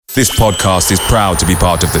This podcast is proud to be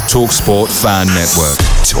part of the TalkSport Fan Network.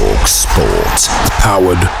 TalkSport.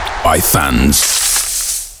 Powered by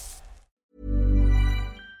fans.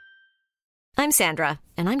 I'm Sandra,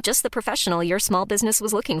 and I'm just the professional your small business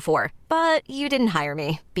was looking for. But you didn't hire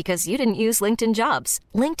me because you didn't use LinkedIn Jobs.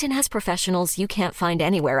 LinkedIn has professionals you can't find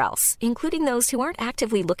anywhere else, including those who aren't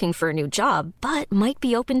actively looking for a new job, but might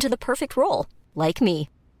be open to the perfect role, like me.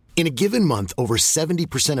 In a given month, over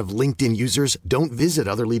 70% of LinkedIn users don't visit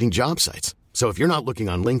other leading job sites. So if you're not looking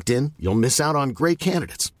on LinkedIn, you'll miss out on great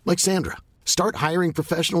candidates like Sandra. Start hiring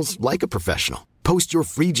professionals like a professional. Post your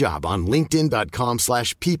free job on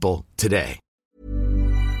linkedin.com/people today.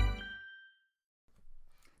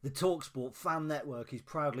 The TalkSport Fan Network is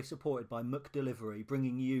proudly supported by McDelivery,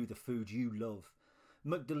 bringing you the food you love.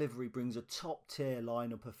 McDelivery brings a top-tier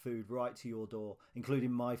lineup of food right to your door,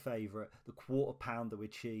 including my favourite, the quarter pounder with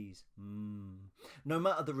cheese. No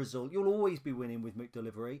matter the result, you'll always be winning with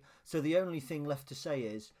McDelivery, so the only thing left to say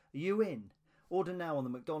is, are you in? Order now on the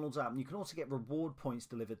McDonald's app, and you can also get reward points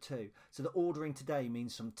delivered too, so that ordering today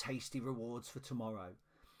means some tasty rewards for tomorrow.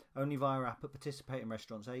 Only via app at participating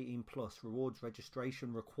restaurants. 18 plus. Rewards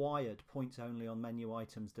registration required. Points only on menu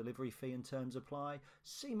items. Delivery fee and terms apply.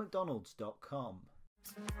 See mcdonalds.com.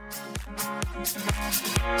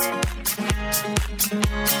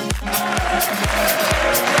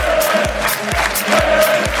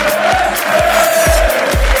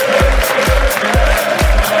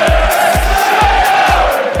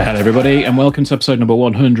 Hello everybody and welcome to episode number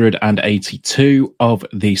 182 of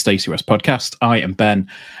the Stacey West podcast. I am Ben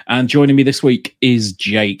and joining me this week is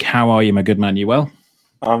Jake. How are you, my good man? You well?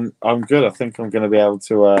 I'm good. I think I'm going to be able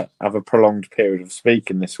to have a prolonged period of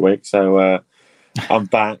speaking this week, so I'm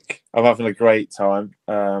back. I'm having a great time.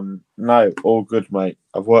 No, all good, mate.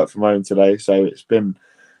 I've worked from home today, so it's been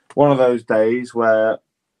one of those days where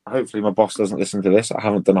hopefully my boss doesn't listen to this. I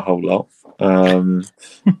haven't done a whole lot,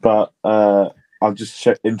 but I'll just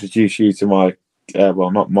introduce you to my,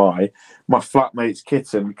 my flatmate's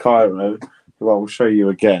kitten, Cairo, who I will show you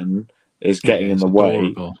again, is getting in the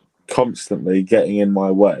way, constantly getting in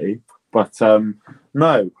my way. But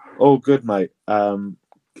no, all good, mate.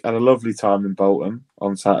 Had a lovely time in Bolton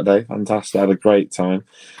on Saturday. Fantastic. Had a great time.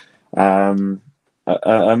 And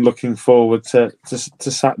looking forward to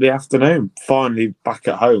Saturday afternoon. Finally back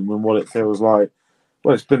at home and what it feels like.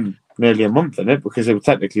 Well, it's been nearly a month, isn't it? Because it was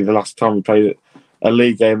technically the last time we played a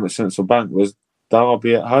league game at Central Bank was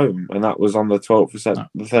Derby at home, and that was on the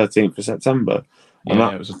 13th of September. And yeah,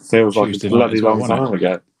 that it was feels like a bloody long time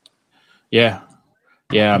ago. Yeah.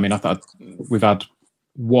 I mean, I thought we've had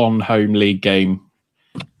one home league game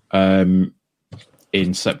in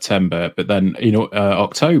September, but then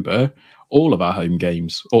October, all of our home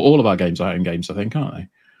games, or all of our games are home games, I think, aren't they?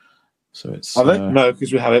 So it's no,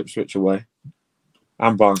 because we have Ipswich away,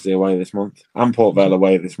 and Barnsley away this month, and Port Vale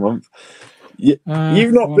away this month. You've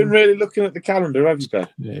not been really looking at the calendar, have you, Ben?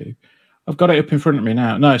 Yeah. I've got it up in front of me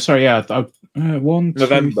now. No, sorry, yeah.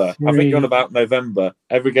 November. 2, I think on about November.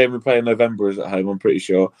 Every game we play in November is at home, I'm pretty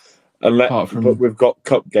sure. But we've got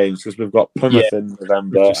cup games because we've got Plymouth in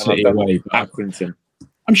November and Accrington.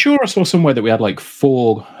 I'm sure I saw somewhere that we had like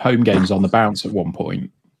 4 home games on the bounce at one point.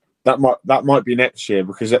 That might be next year,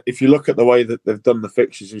 because if you look at the way that they've done the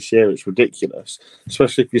fixtures this year, it's ridiculous.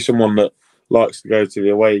 Especially if you're someone that likes to go to the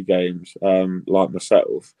away games, like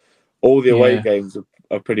myself. All the away games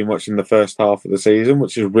are pretty much in the first half of the season,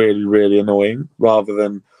 which is really, really annoying, rather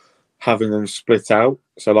than having them split out.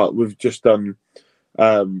 So, like, we've just done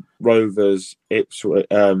Rovers, Ipswich,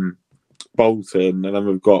 Bolton, and then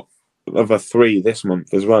we've got another 3 this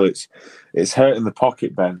month as well. It's hurting the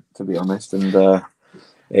pocket, Ben, to be honest, and on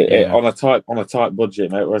a tight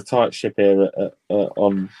budget, mate. We're a tight ship here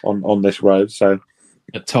on this road. So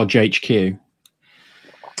at Todge HQ. Do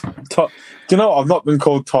you know what? I've not been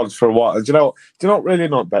called Todge for a while. Do you know what really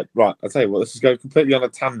not, Ben? Right, I'll tell you what. This is going completely on a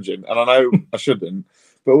tangent, and I know I shouldn't.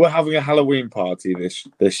 But we're having a Halloween party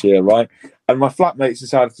this year, right? And my flatmates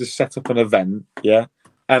decided to set up an event, yeah.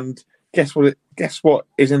 And guess what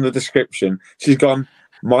is in the description? She's gone,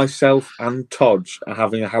 myself and Todge are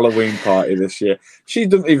having a Halloween party this year. She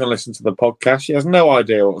doesn't even listen to the podcast. She has no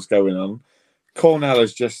idea what's going on. Cornell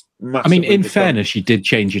is just massively... I mean, in fairness, you did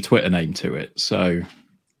change your Twitter name to it, so...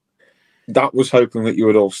 That was hoping that you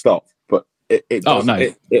would all stop, but it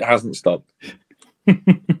hasn't stopped.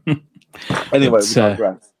 Anyway, we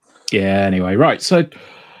digress. Yeah, anyway, right. So,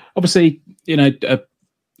 obviously, a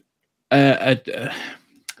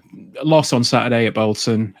loss on Saturday at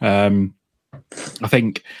Bolton. I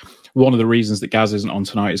think one of the reasons that Gaz isn't on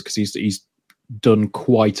tonight is because he's done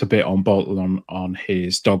quite a bit on Bolton on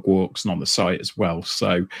his dog walks and on the site as well.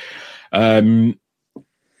 So,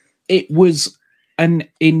 It was an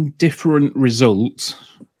indifferent result.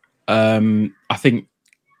 I think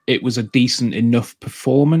it was a decent enough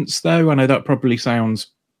performance, though. I know that probably sounds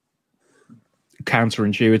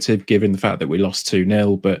counterintuitive given the fact that we lost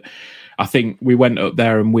 2-0, but I think we went up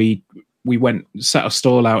there and we set a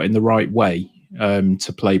stall out in the right way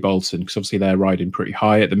to play Bolton, because obviously they're riding pretty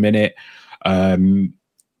high at the minute.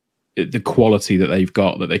 The quality that they've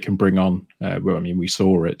got that they can bring on, we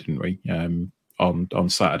saw it, didn't we, on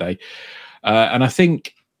Saturday? And I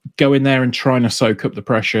think going there and trying to soak up the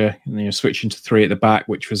pressure, switching to 3 at the back,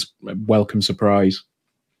 which was a welcome surprise,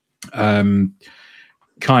 kind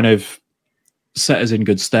of set us in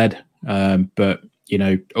good stead. But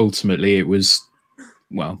ultimately it was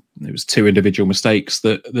 2 individual mistakes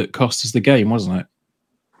that cost us the game, wasn't it?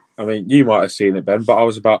 I mean, you might have seen it, Ben, but I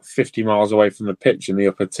was about 50 miles away from the pitch in the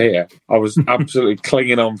upper tier. I was absolutely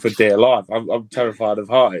clinging on for dear life. I'm terrified of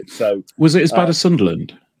heights. So was it as bad as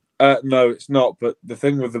Sunderland? No, it's not. But the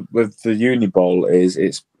thing with the Uni Bowl is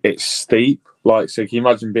it's steep. Like, so can you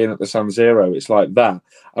imagine being at the San Siro? It's like that.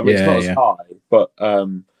 I mean, it's not as high, but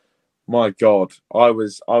my God, I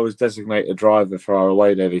was designated driver for our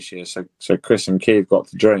away day this year. So Chris and Keith got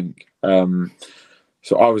to drink.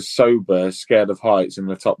 So I was sober, scared of heights in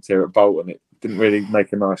the top tier at Bolton. It didn't really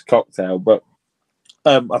make a nice cocktail. But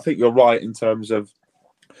I think you're right in terms of,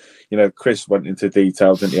 Chris went into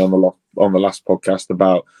detail, didn't he, on the last podcast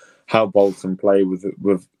about how Bolton play with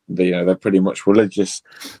they're pretty much religious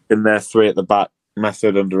in their 3 at the back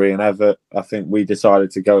method under Ian Evatt. I think we decided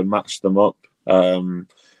to go and match them up. And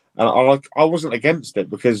I wasn't against it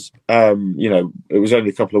because, it was only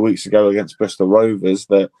a couple of weeks ago against Bristol Rovers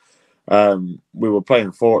that we were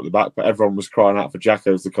playing 4 at the back, but everyone was crying out for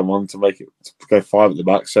Jackos to come on to make it to go 5 at the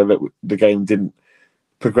back, so that the game didn't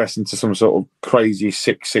progress into some sort of crazy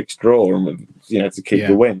 6-6 draw, and to keep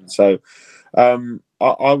the win. So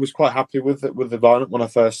I was quite happy with the lineup when I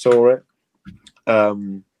first saw it,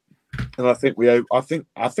 and I think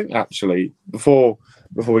actually before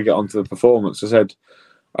we get on to the performance,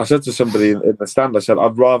 I said to somebody in the stand, I said,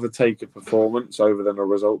 I'd rather take a performance over than a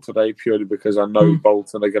result today, purely because I know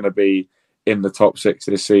Bolton are going to be in the top 6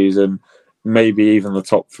 this season, maybe even the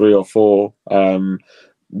top 3 or 4.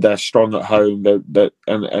 They're strong at home,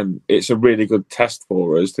 and it's a really good test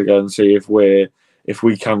for us to go and see if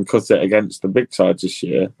we can cut it against the big sides this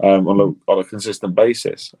year on a consistent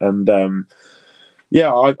basis. And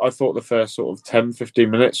I thought the first sort of 10-15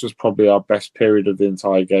 minutes was probably our best period of the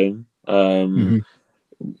entire game.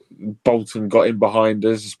 Bolton got in behind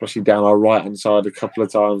us, especially down our right-hand side a couple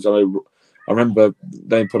of times. I remember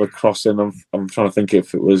they put a cross in. I'm trying to think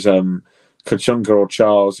if it was Kachunga or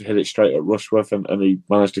Charles hit it straight at Rushworth, and he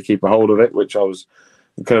managed to keep a hold of it, which I was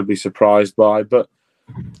incredibly surprised by. But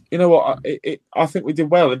you know what? I think we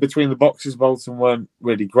did well. In between the boxes, Bolton weren't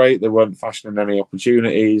really great. They weren't fashioning any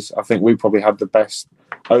opportunities. I think we probably had the best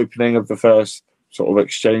opening of the first sort of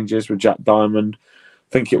exchanges with Jack Diamond.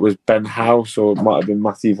 I think it was Ben House, or it might have been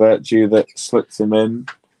Matthew Virtue that slipped him in.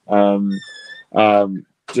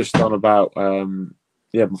 Just on about, my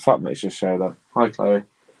flatmates just showed up. Hi, Chloe.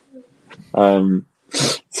 The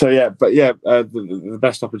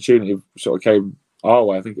best opportunity sort of came our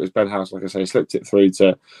way. I think it was Ben House, like I say, slipped it through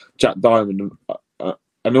to Jack Diamond.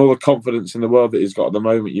 And all the confidence in the world that he's got at the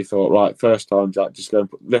moment, you thought, right, first time, Jack, just go and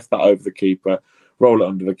lift that over the keeper, roll it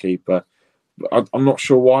under the keeper. I'm not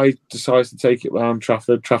sure why he decides to take it round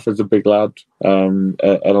Trafford. Trafford's a big lad, and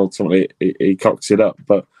ultimately he cocks it up.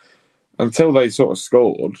 But until they sort of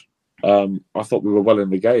scored, I thought we were well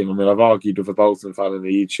in the game. I mean, I've argued with a Bolton fan in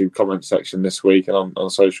the YouTube comment section this week and on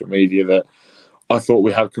social media that I thought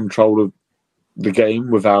we had control of the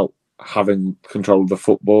game without having control of the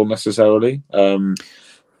football necessarily.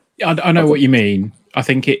 I know what you mean. I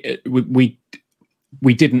think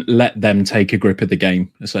we didn't let them take a grip of the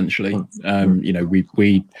game, essentially.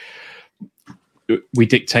 We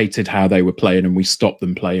dictated how they were playing and we stopped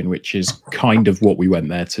them playing, which is kind of what we went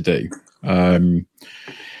there to do.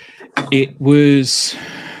 It was,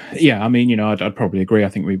 I'd probably agree. I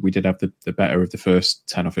think we did have the better of the first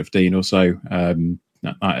 10 or 15 or so.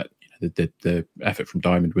 The effort from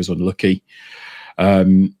Diamond was unlucky.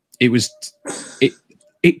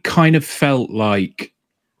 It kind of felt like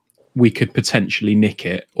we could potentially nick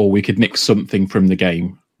it, or we could nick something from the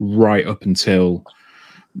game right up until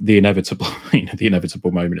the inevitable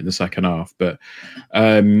moment in the second half. But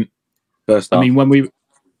first half. I mean,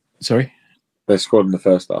 they scored in the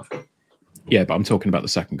first half. Yeah, but I'm talking about the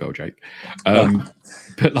second goal, Jake.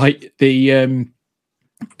 But like the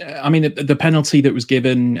penalty that was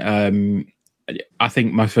given, I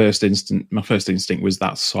think my first instinct was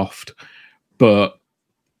that soft, but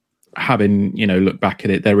having, look back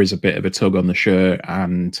at it, there is a bit of a tug on the shirt.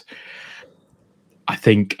 And I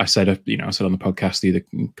think I said on the podcast a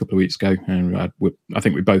couple of weeks ago, and I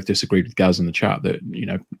think we both disagreed with Gaz in the chat that,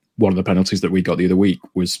 one of the penalties that we got the other week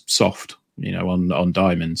was soft, on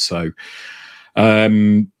Diamond. So,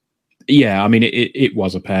 yeah, I mean, it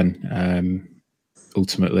was a pen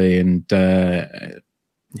ultimately, and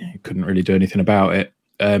couldn't really do anything about it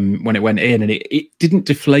when it went in, and it didn't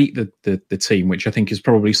deflate the team, which I think is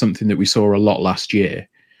probably something that we saw a lot last year.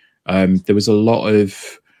 There was a lot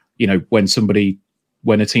of,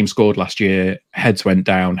 when a team scored last year, heads went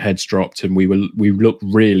down, heads dropped, and we looked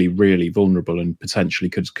really, really vulnerable and potentially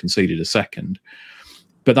could have conceded a second.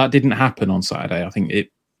 But that didn't happen on Saturday. I think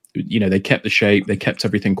they kept the shape, they kept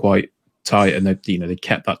everything quite tight, and they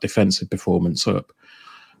kept that defensive performance up.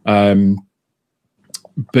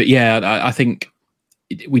 But yeah, I think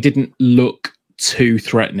we didn't look too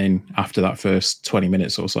threatening after that first 20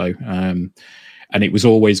 minutes or so. And it was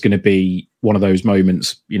always going to be one of those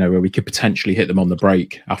moments, where we could potentially hit them on the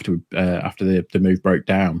break after the move broke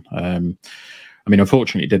down. I mean,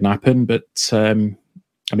 unfortunately, it didn't happen. But I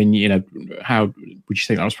mean, how would you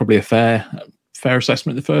think that was probably a fair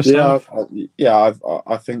assessment of the first half?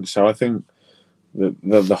 I think so. I think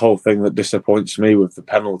the whole thing that disappoints me with the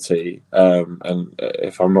penalty, and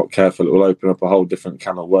if I'm not careful, it will open up a whole different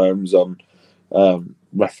can of worms on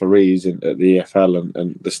referees at the EFL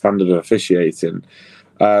and the standard of officiating.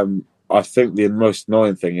 I think the most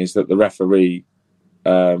annoying thing is that the referee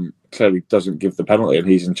clearly doesn't give the penalty, and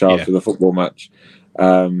he's in charge of the football match.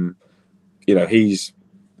 He's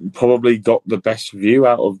probably got the best view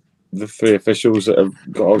out of the three officials that have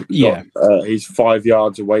got. He's 5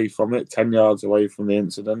 yards away from it, 10 yards away from the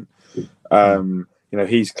incident.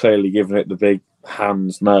 He's clearly given it the big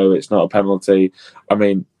hands. No, it's not a penalty. I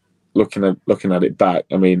mean, looking at it back,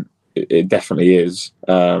 I mean, it definitely is.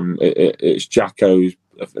 It's Jacko's.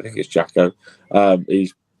 I think it's Jacko.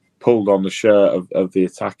 He's pulled on the shirt of the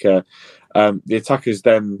attacker. The attackers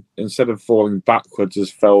then, instead of falling backwards,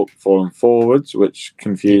 has fallen forwards, which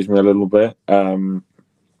confused me a little bit. He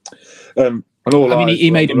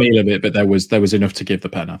made a meal of it, but there was enough to give the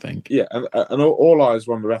pen, I think. Yeah, and all eyes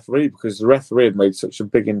were on the referee, because the referee had made such a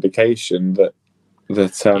big indication that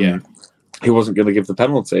he wasn't going to give the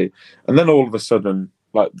penalty. And then all of a sudden,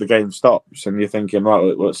 like, the game stops, and you're thinking,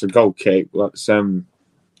 right, well, it's a goal kick. Let's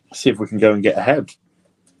see if we can go and get ahead.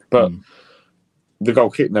 But the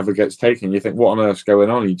goal kick never gets taken. You think, what on earth's going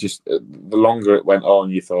on? You just, the longer it went on,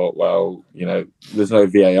 you thought, well, there's no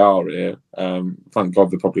VAR here. Thank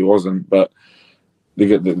God there probably wasn't, but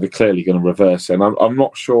they're clearly going to reverse it. And I'm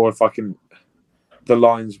not sure if I can. The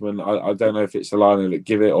linesman, I don't know if it's the linesman that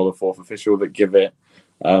give it or the fourth official that give it.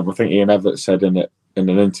 I think Ian Everett said in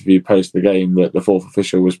an interview post the game that the fourth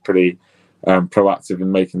official was pretty proactive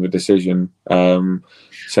in making the decision.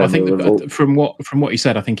 I think from what he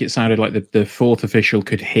said, I think it sounded like the fourth official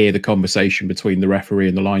could hear the conversation between the referee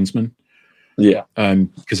and the linesman. Yeah.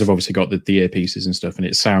 Because they've obviously got the earpieces and stuff, and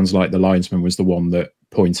it sounds like the linesman was the one that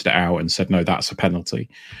pointed it out and said, no, that's a penalty.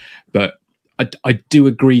 But I do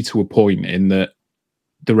agree to a point in that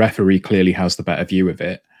the referee clearly has the better view of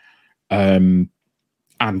it. And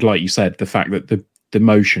like you said, the fact that the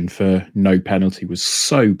motion for no penalty was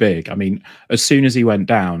so big. I mean, as soon as he went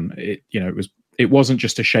down, it wasn't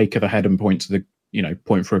just a shake of the head and point to the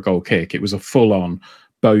point for a goal kick. It was a full on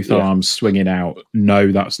both arms swinging out.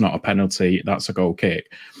 No, that's not a penalty. That's a goal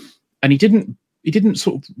kick. And he didn't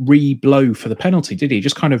sort of re-blow for the penalty, did he? He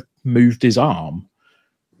just kind of moved his arm,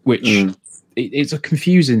 which it's a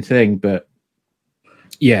confusing thing. But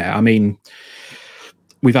yeah, I mean,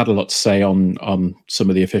 we've had a lot to say on some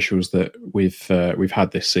of the officials that we've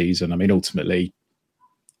had this season. I mean, ultimately,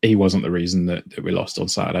 he wasn't the reason that we lost on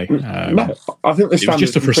Saturday. No, I think it was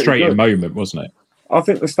just a frustrating moment, wasn't it? I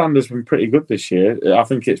think the standard's been pretty good this year. I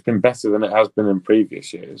think it's been better than it has been in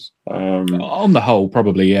previous years. On the whole,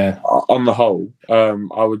 probably, yeah. On the whole,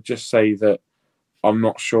 I would just say that I'm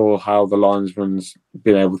not sure how the linesman's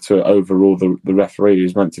been able to overrule the referee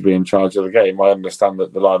who's meant to be in charge of the game. I understand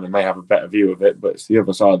that the lineman may have a better view of it, but it's the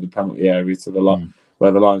other side of the penalty area to the line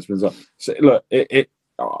where the linesman's up. So look,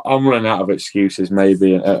 I'm running out of excuses,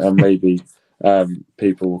 maybe, and maybe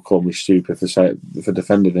people will call me stupid for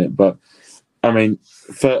defending it. But I mean,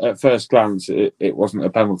 at first glance, it wasn't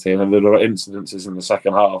a penalty, and there were incidences in the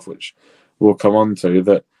second half, which we'll come on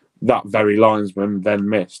to, that very linesman then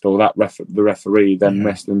missed, or the referee then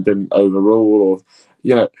missed and didn't overrule,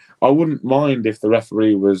 or I wouldn't mind if the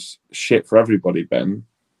referee was shit for everybody, Ben,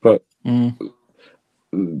 but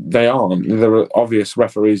they aren't. There are obvious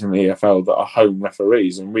referees in the EFL that are home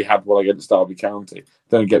referees, and we had one against Derby County.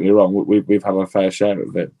 Don't get me wrong, we've had our fair share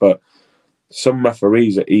of it, but some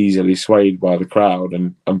referees are easily swayed by the crowd,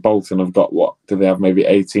 and Bolton have got, what do they have, maybe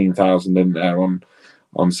 18,000 in there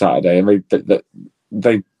on Saturday, and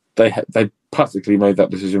they practically made that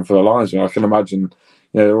decision for the linesman. I can imagine,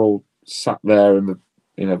 they're all sat there and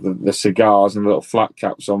the cigars and the little flat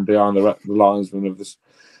caps on behind the linesman of this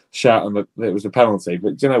shouting that it was a penalty.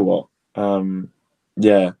 But do you know what?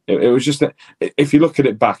 It was just if you look at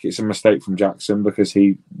it back, it's a mistake from Jackson, because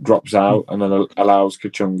he drops out and then allows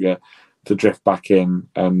Kachunga to drift back in,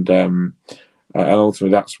 and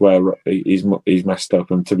ultimately that's where he's messed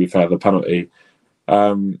up. And to be fair, the penalty,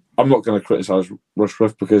 I'm not going to criticise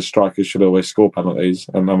Rushworth, because strikers should always score penalties,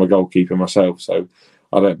 and I'm a goalkeeper myself, so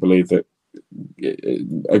I don't believe that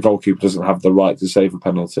a goalkeeper doesn't have the right to save a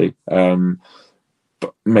penalty.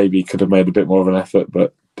 But maybe he could have made a bit more of an effort,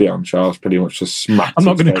 but Dion Charles pretty much just smacked. I'm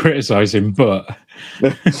not going to criticise him, but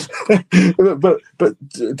but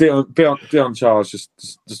Dion Charles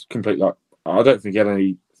just completely, like, I don't think he had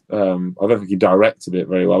any. I don't think he directed it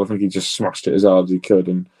very well. I think he just smashed it as hard as he could.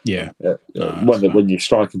 And when you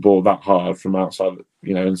strike a ball that hard from outside,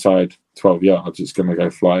 inside 12 yards, it's going to go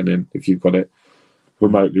flying in if you've got it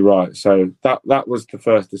remotely right. So that was the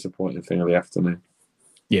first disappointing thing of the afternoon.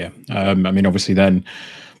 Yeah, obviously then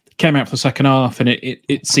came out for the second half, and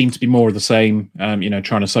it seemed to be more of the same.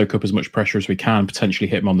 Trying to soak up as much pressure as we can, potentially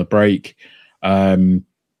hit him on the break.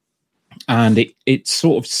 And it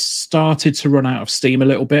sort of started to run out of steam a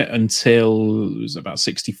little bit until it was about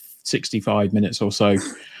 65 minutes or so,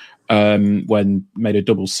 when made a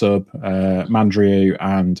double sub. Mandrieu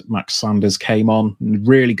and Max Sanders came on.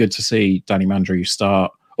 Really good to see Danny Mandrieu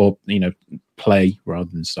start, or play rather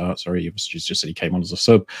than start. Sorry, it was just said he came on as a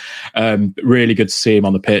sub. Really good to see him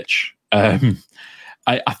on the pitch. I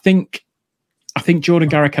think Jordan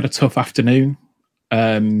Garrick had a tough afternoon.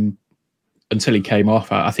 Until he came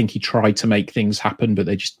off. I think he tried to make things happen, but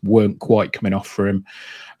they just weren't quite coming off for him.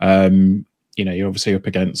 You're obviously up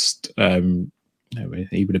against,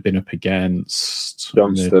 he would have been up against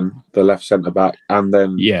Johnston, the left centre-back, and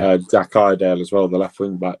then Jack Iredale as well, the left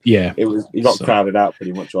wing-back. Yeah. He got crowded out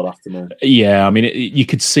pretty much all afternoon. Yeah, you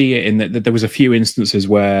could see it in that there was a few instances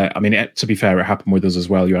where, to be fair, it happened with us as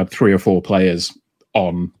well. You had 3 or 4 players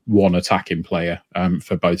on one attacking player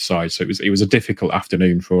for both sides, so it was a difficult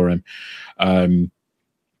afternoon for him.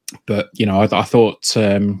 But I thought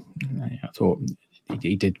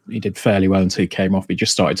he did fairly well until he came off. He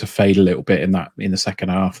just started to fade a little bit in the second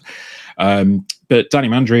half. But Danny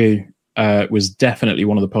Mandrieu was definitely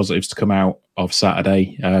one of the positives to come out of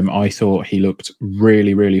Saturday. I thought he looked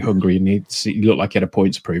really, really hungry, and he looked like he had a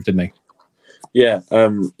point to prove, didn't he? Yeah,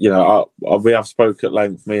 we have spoke at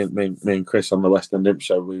length. Me and Chris on the West End Imp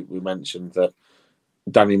show. We mentioned that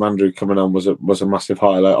Danny Mandrieu coming on was a massive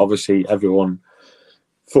highlight. Obviously, everybody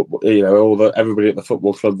at the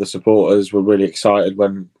football club, the supporters, were really excited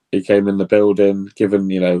when he came in the building. Given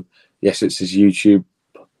yes, it's his YouTube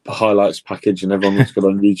highlights package, and everyone looks good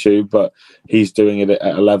on YouTube, but he's doing it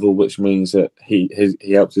at a level which means that he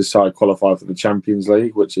helped his side qualify for the Champions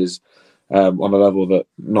League, which is on a level that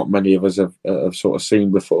not many of us have sort of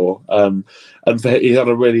seen before. And he had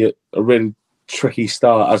a really tricky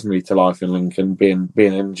start, hasn't he, to life in Lincoln, being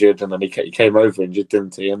injured, and then he came over injured,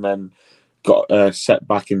 didn't he? And then got set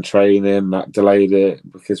back in training. That delayed it,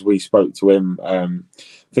 because we spoke to him. I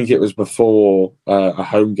think it was before a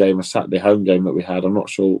Saturday home game that we had. I'm not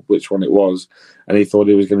sure which one it was, and he thought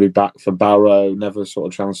he was going to be back for Barrow. Never sort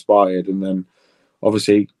of transpired, and then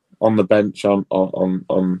obviously on the bench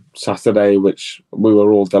on Saturday, which we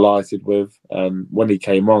were all delighted with. When he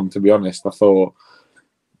came on, to be honest, I thought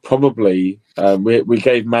probably we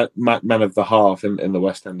gave man of the half in the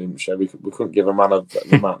West End Imp show. We couldn't give a man of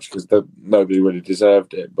the match because nobody really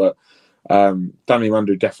deserved it. But Danny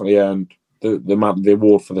Mandrieu definitely earned the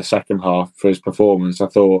award for the second half for his performance. I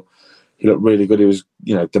thought he looked really good. He was,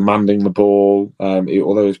 demanding the ball. Although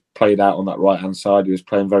he was played out on that right-hand side, he was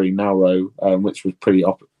playing very narrow, which was pretty,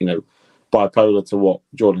 bipolar to what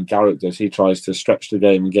Jordan Garrick does. He tries to stretch the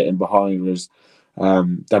game and get in behind, whereas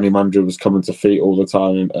Danny Mandrieu was coming to feet all the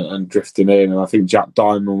time and drifting in. And I think Jack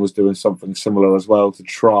Diamond was doing something similar as well to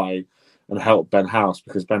try and help Ben House,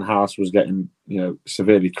 because Ben House was getting,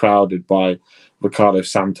 severely crowded by Ricardo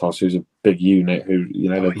Santos, who's a big unit who,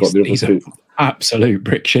 they've got the other two. Absolute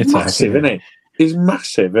brick shitter. Massive, isn't he? He's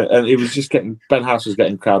massive, and he was just Ben House was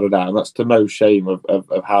getting crowded out, and that's to no shame of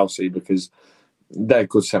Housey, because they're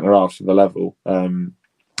good centre halves for the level.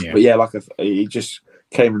 But yeah, he just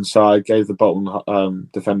came inside, gave the Bolton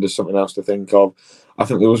defenders something else to think of. I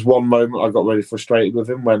think there was one moment I got really frustrated with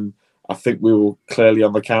him when I think we were clearly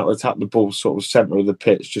on the counter-attack, the ball sort of centre of the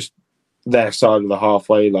pitch, just their side of the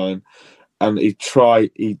halfway line. And I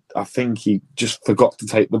think he just forgot to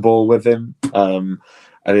take the ball with him. And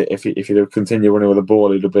if he'd have continued running with the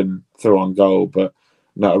ball, he'd have been through on goal. But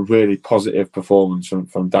no, a really positive performance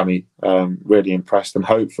from Danny. Really impressed. And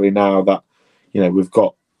hopefully now that, we've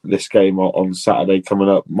got this game on Saturday coming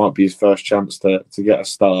up, might be his first chance to get a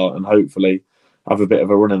start and hopefully have a bit of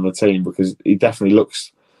a run in the team, because he definitely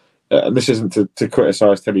looks, and this isn't to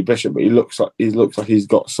criticise Teddy Bishop, but he looks like he's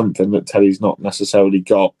got something that Teddy's not necessarily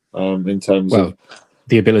got in terms of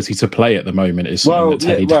the ability to play at the moment is something that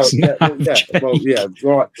Teddy doesn't have.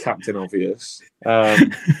 Right, Captain Obvious.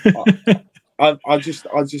 I'm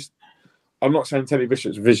not saying Teddy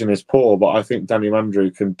Bishop's vision is poor, but I think Danny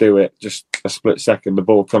Mandrew can do it just a split second. The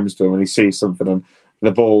ball comes to him and he sees something, and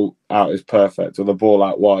the ball out is perfect, or the ball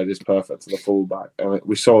out wide is perfect to the fullback. And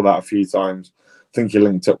we saw that a few times. I think he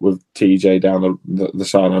linked up with TJ down the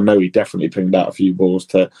side. I know he definitely pinged out a few balls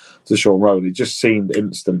to Sean Rowe. It just seemed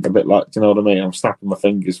instant, a bit like, do you know what I mean? I'm snapping my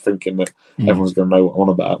fingers thinking that everyone's going to know what I'm on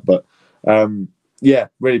about. But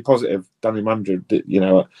really positive. Danny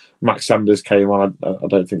Mandrew, Max Sanders came on. I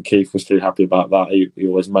don't think Keith was too happy about that. He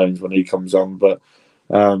always moans when he comes on, but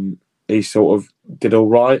he sort of did all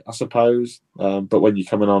right, I suppose. But when you're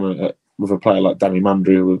coming on with a player like Danny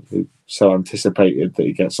Mandrew, who's so anticipated that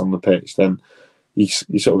he gets on the pitch, then you're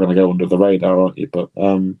sort of going to go under the radar, aren't you? But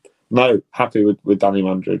no, happy with Danny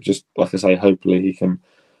Mandrew. Just like I say, hopefully he can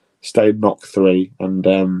stay knock 3 and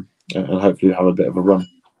hopefully have a bit of a run.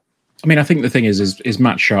 I mean, I think the thing is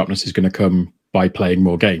match sharpness is going to come by playing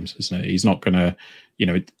more games, isn't it? He's not going to,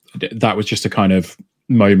 that was just a kind of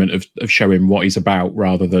moment of showing what he's about,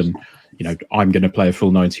 rather than, I'm going to play a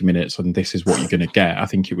full 90 minutes and this is what you're going to get. I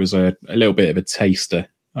think it was a little bit of a taster.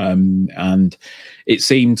 And it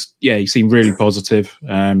seemed, he seemed really positive,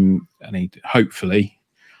 and he hopefully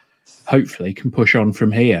can push on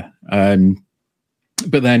from here.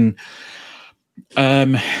 But then,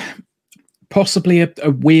 possibly a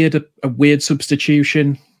weird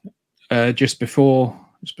substitution just before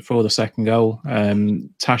the second goal.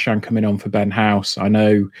 Tashan coming on for Ben House. I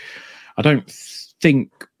don't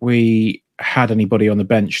think we had anybody on the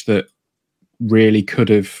bench that really could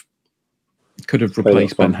have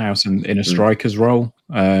replaced Ben House in a striker's role.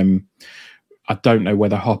 I don't know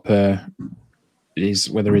whether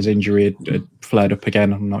whether his injury had flared up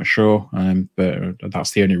again. I'm not sure, but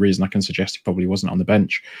that's the only reason I can suggest he probably wasn't on the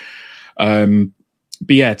bench. But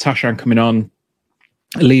yeah, Tashan coming on,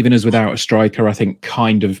 leaving us without a striker, I think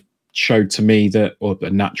kind of showed to me that, or a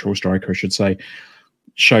natural striker, I should say,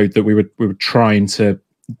 showed that we were trying to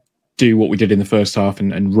do what we did in the first half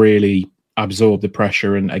and really absorb the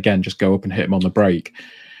pressure and again just go up and hit him on the break.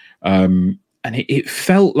 And it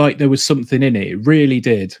felt like there was something in it. It really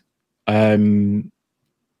did. It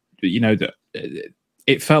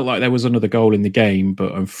felt like there was another goal in the game,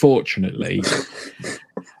 but unfortunately,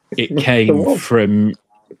 it came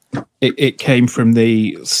from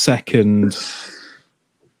the second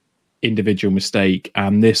individual mistake,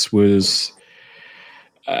 and this was,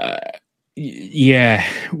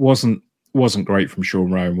 wasn't great from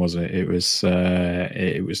Sean Rowan, was it? It was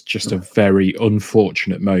just a very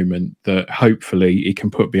unfortunate moment that hopefully he can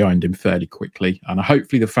put behind him fairly quickly, and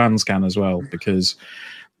hopefully the fans can as well, because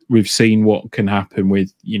we've seen what can happen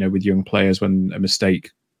with young players when a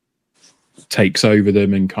mistake takes over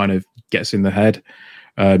them and kind of gets in the head.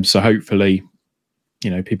 So hopefully,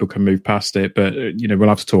 people can move past it. But we'll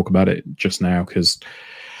have to talk about it just now, because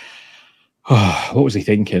what was he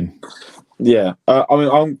thinking? Yeah,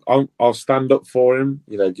 I'll stand up for him,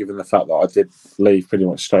 given the fact that I did leave pretty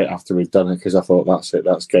much straight after we'd done it, because I thought that's it,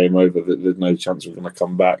 that's game over, there's no chance we're going to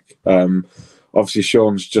come back. Obviously,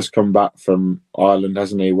 Sean's just come back from Ireland,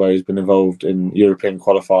 hasn't he, where he's been involved in European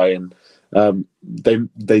qualifying.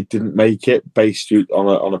 They didn't make it based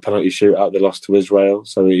on a penalty shootout. They lost to Israel,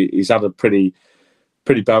 so he's had a pretty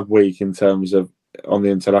bad week in terms of on the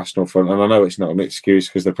international front. And I know it's not an excuse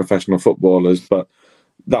because they're professional footballers, but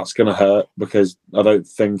that's going to hurt, because I don't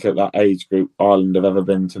think at that age group Ireland have ever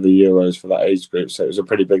been to the Euros for that age group, so it was a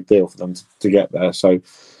pretty big deal for them to get there. So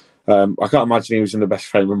I can't imagine he was in the best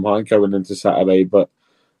frame of mind going into Saturday. But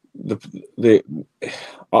the thing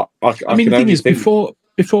is, before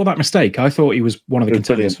that mistake, I thought he was one of the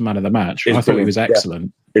contenders for man of the match. I thought he was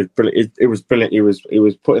excellent. Yeah. It was brilliant. He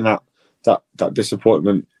was putting that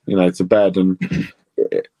disappointment, to bed, and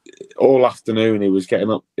all afternoon he was getting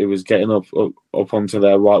up onto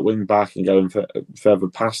their right wing back and going further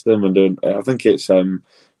past them and doing. I think it's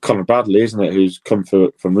Conor Bradley, isn't it, who's come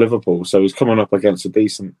from Liverpool. So he's coming up against a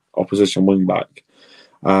decent opposition wing-back.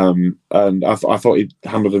 And I thought he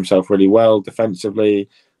handled himself really well defensively.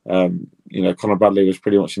 Conor Bradley was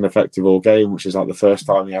pretty much ineffective all game, which is like the first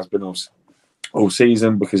time he has been all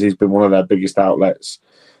season, because he's been one of their biggest outlets.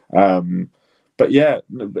 But yeah,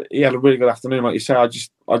 he had a really good afternoon. Like you say, I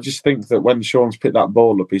just think that when Sean's picked that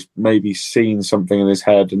ball up, he's maybe seen something in his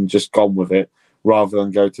head and just gone with it, rather than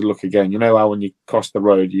go to look again. You know how when you cross the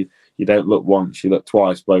road, you don't look once, you look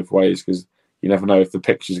twice both ways, because you never know if the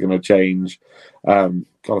picture's going to change. God,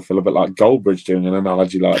 I feel a bit like Goldbridge doing an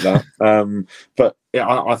analogy like that. But yeah,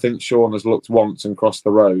 I think Sean has looked once and crossed the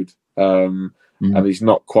road, and he's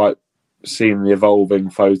not quite seen the evolving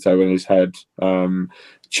photo in his head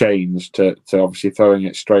change to obviously throwing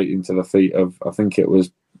it straight into the feet of, I think it was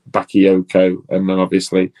Bakayoko, and then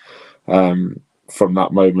obviously from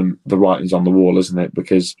that moment the writing's on the wall, isn't it?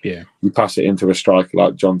 Because you pass it into a striker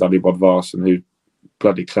like John Daddy Bodvarsson, who's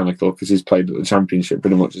bloody clinical because he's played at the Championship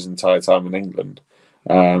pretty much his entire time in England.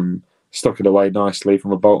 Stuck it away nicely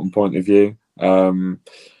from a Bolton point of view. I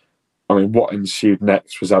mean, what ensued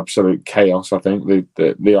next was absolute chaos. I think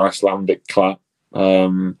the Icelandic clap.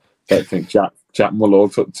 Don't think Jack Mullall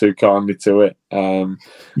took too kindly to it. And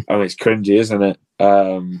it's cringy, isn't it?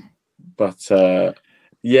 But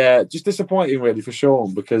just disappointing really for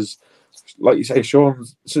Sean, because, like you say, Sean,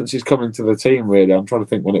 since he's come into the team, really, I'm trying to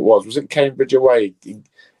think when it was. Was it Cambridge away?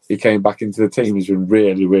 He came back into the team. He's been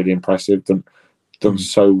really, really impressive. Done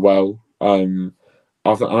so well. I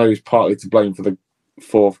know he's partly to blame for the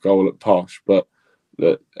fourth goal at Posh, but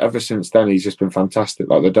ever since then he's just been fantastic.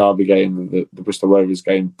 Like the Derby game, the Bristol Rovers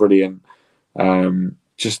game, brilliant.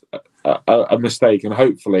 Just a mistake, and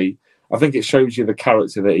hopefully, I think it shows you the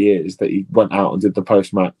character that he is, that he went out and did the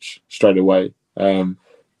post-match straight away. And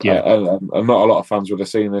not a lot of fans would have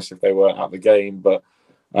seen this if they weren't at the game, but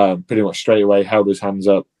pretty much straight away held his hands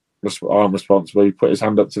up. I'm responsible. He put his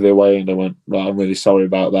hand up to the away end and went, well, I'm really sorry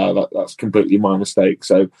about that. That's completely my mistake.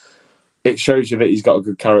 So it shows you that he's got a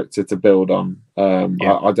good character to build on.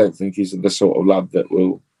 I don't think he's the sort of lad that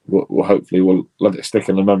will hopefully let it stick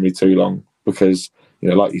in the memory too long, because,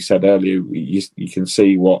 like you said earlier, you can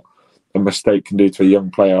see what a mistake can do to a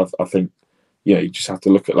young player. I think, you just have to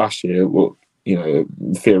look at last year. Well,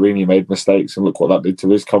 Fiorini made mistakes, and look what that did to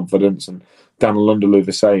his confidence, and Dan Lunderloo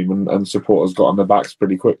the same, and supporters got on their backs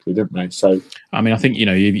pretty quickly, didn't they? So, I mean, I think, you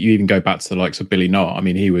even go back to the likes of Billy Knott. I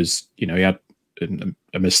mean, he was, he had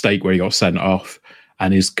a mistake where he got sent off,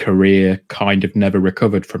 and his career kind of never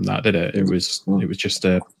recovered from that, did it? It was just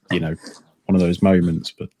one of those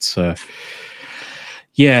moments. But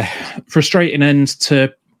frustrating end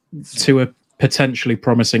to a potentially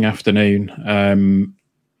promising afternoon.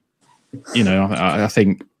 I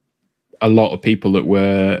think a lot of people that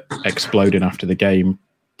were exploding after the game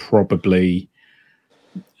probably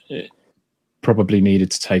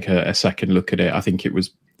needed to take a second look at it. I think it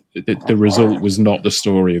was the result was not the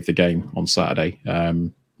story of the game on Saturday,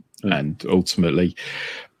 and ultimately,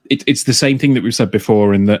 it's the same thing that we've said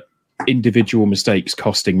before, in that individual mistakes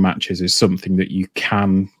costing matches is something that you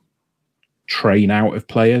can train out of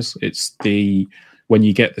players. It's when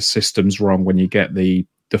you get the systems wrong, when you get the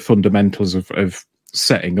fundamentals of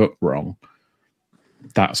setting up wrong,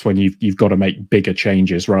 that's when you've got to make bigger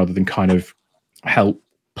changes rather than kind of help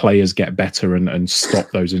players get better and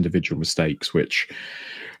stop those individual mistakes, which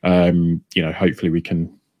hopefully we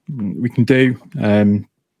can do.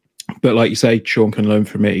 But like you say, Sean can learn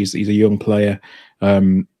from it. He's a young player.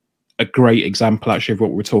 A great example actually of what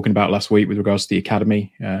we were talking about last week with regards to the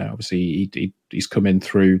academy. Obviously he's come in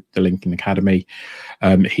through the Lincoln Academy.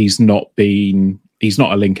 He's not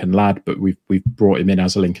a Lincoln lad, but we've brought him in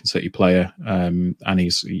as a Lincoln City player, and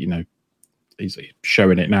he's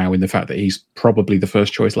showing it now in the fact that he's probably the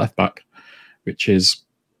first choice left back, which is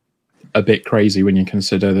a bit crazy when you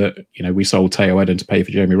consider that we sold Teo Eden to pay for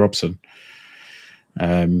Jamie Robson.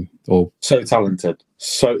 So talented,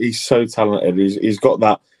 he's so talented. He's got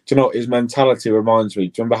that. Do you know what his mentality reminds me?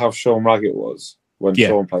 Do you remember how Sean Raggett was when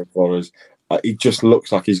Sean played for us? He just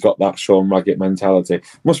looks like he's got that Sean Raggett mentality.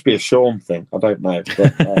 Must be a Sean thing. I don't know.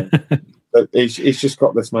 But he's just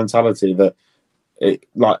got this mentality that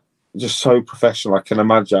just so professional. I can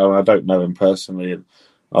imagine. I don't know him personally, and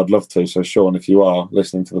I'd love to. So Sean, if you are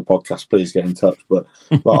listening to the podcast, please get in touch. But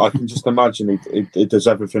I can just imagine he does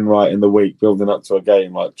everything right in the week, building up to a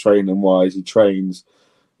game, like training wise. He trains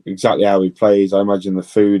exactly how he plays. I imagine the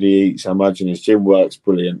food he eats. I imagine his gym work's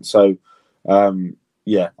brilliant. So. Sean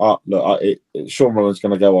Rollin's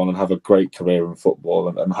going to go on and have a great career in football,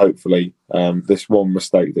 and hopefully this one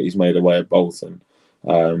mistake that he's made away at Bolton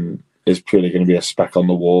is purely going to be a speck on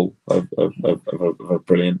the wall of a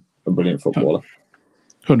brilliant footballer.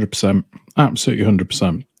 100%, absolutely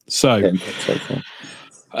 100%. So,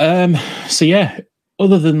 yeah.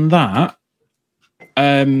 Other than that, we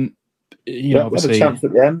had a chance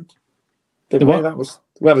at the end. We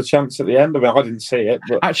had a chance at the end. I mean, I didn't see it,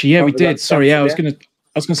 but actually, yeah, we did. Sorry, yeah, I was going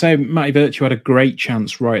to say Matty Virtue had a great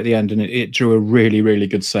chance right at the end, and it drew a really, really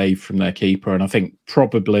good save from their keeper. And I think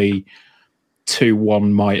probably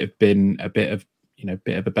 2-1 might have been a bit of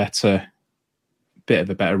a better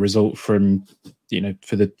result from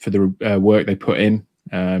for the work they put in.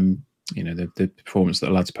 The performance that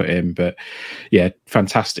the lads put in, but yeah,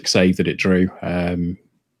 fantastic save that it drew at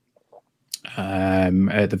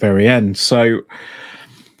the very end. So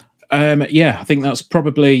I think that's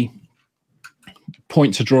probably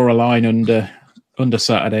point to draw a line under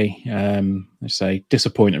Saturday. I say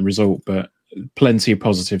disappointing result, but plenty of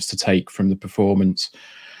positives to take from the performance.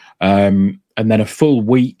 And then a full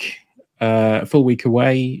week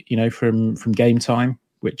away, from game time,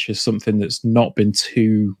 which is something that's not been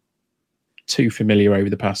too familiar over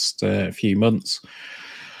the past few months,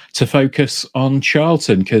 to focus on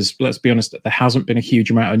Charlton, because let's be honest, there hasn't been a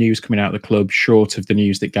huge amount of news coming out of the club short of the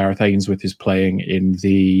news that Gareth Ainsworth is playing in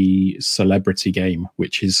the celebrity game,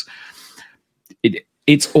 which is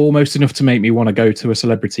it's almost enough to make me want to go to a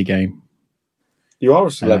celebrity game. You are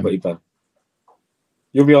a celebrity, Ben.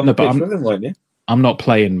 You'll be on the pitch with him, won't you? I'm not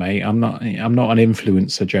playing, mate. I'm not an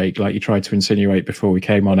influencer, Jake, like you tried to insinuate before we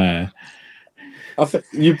came on air. I think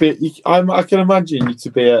I can imagine you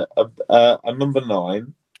to be a number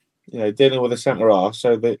 9, dealing with a centre half,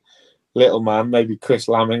 so the little man, maybe Chris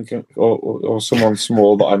Lamming or someone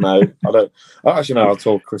small that I know. I actually know how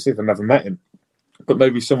tall Chris is. I've never met him, but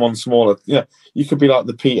maybe someone smaller. Yeah, you could be like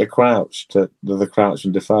the Peter Crouch to the Crouch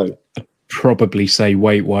and Defoe. I'd probably say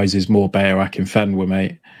weight wise is more Bayoak and Fenwa,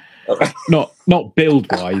 mate. Not build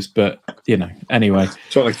wise, but anyway.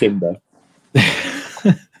 John Akinde.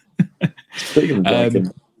 Speaking of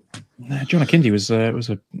John Akinde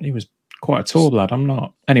was quite a tall lad. I'm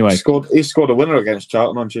not. Anyway, he scored a winner against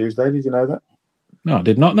Charlton on Tuesday. Did you know that? No, I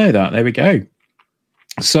did not know that. There we go.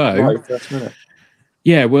 So,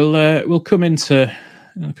 yeah, we'll come into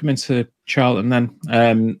Charlton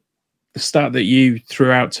then. The stat that you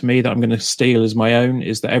threw out to me that I'm going to steal as my own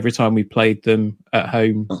is that every time we played them at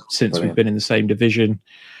home since we've been in the same division,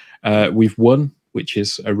 we've won, which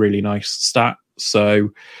is a really nice stat. So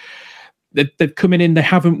they've come in. They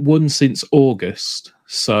haven't won since August,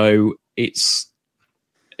 so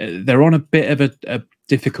they're on a bit of a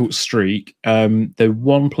difficult streak. They're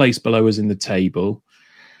one place below us in the table.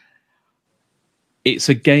 It's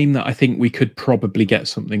a game that I think we could probably get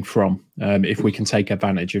something from if we can take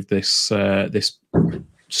advantage of this this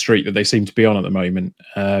streak that they seem to be on at the moment.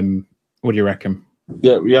 What do you reckon?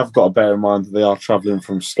 Yeah, we have got to bear in mind that they are travelling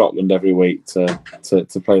from Scotland every week to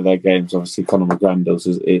play their games. Obviously, Conor McGrandles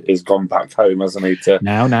is gone back home, hasn't he?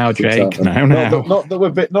 Now, Jake. Now. Not that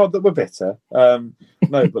we're bitter.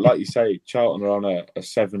 No, but like you say, Charlton are on a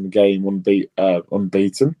 7-game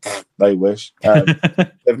unbeaten. They wish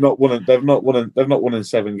they've not won in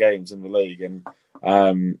 7 games in the league,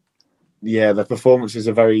 and their performances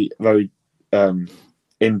are very, very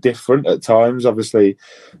indifferent at times. Obviously,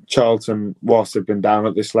 Charlton, whilst they've been down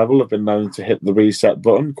at this level, have been known to hit the reset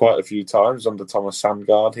button quite a few times under Thomas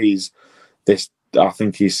Sandgaard. I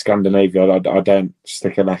think he's Scandinavian. I don't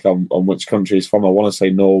stick a neck on which country he's from. I want to say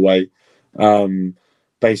Norway.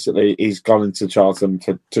 Basically, he's gone into Charlton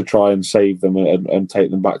to try and save them and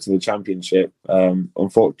take them back to the Championship.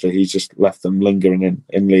 Unfortunately, he's just left them lingering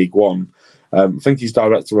in League One. I think he's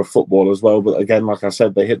director of football as well. But again, like I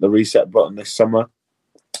said, they hit the reset button this summer.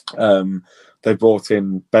 They brought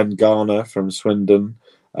in Ben Garner from Swindon.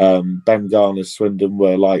 Ben Garner's Swindon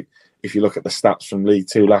were like, if you look at the stats from League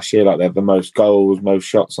Two last year, like they had the most goals, most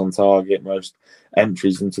shots on target, most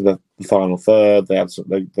entries into the final third. They had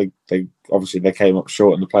they obviously they came up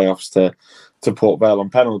short in the playoffs to Port Vale on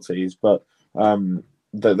penalties, but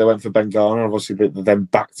they went for Ben Garner. Obviously, they then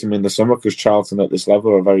backed him in the summer because Charlton at this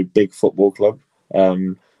level are a very big football club.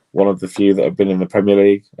 One of the few that have been in the Premier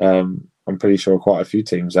League. I'm pretty sure quite a few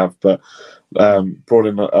teams have, but brought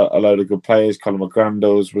in a load of good players. Conor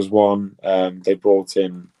McGrandles was one. They brought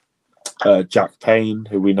in Jack Payne,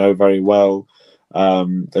 who we know very well.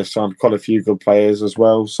 They've signed quite a few good players as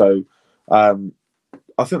well. So I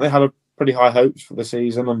think they had a pretty high hopes for the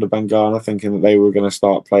season under Ben Garner, thinking that they were going to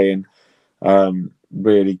start playing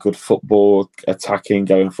really good football, attacking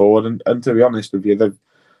going forward. And to be honest with you,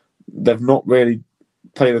 they've not really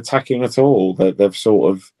played attacking at all. They've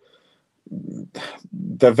sort of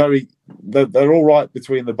they're all right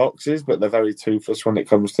between the boxes, but they're very toothless when it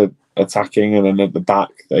comes to attacking. And then at the back,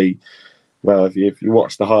 if you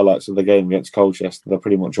watch the highlights of the game against Colchester, they're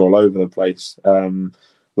pretty much all over the place.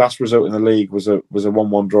 Last result in the league was a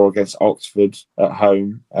 1-1 draw against Oxford at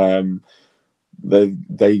home.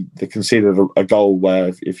 They conceded a goal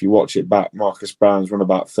where, if you watch it back, Marcus Brown's run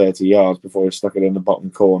about 30 yards before he stuck it in the bottom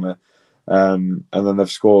corner. And then they've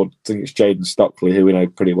scored, I think it's Jaden Stockley, who we know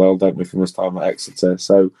pretty well, don't we, from his time at Exeter.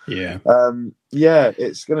 So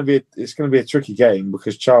it's going to be a tricky game,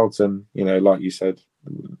 because Charlton, like you said,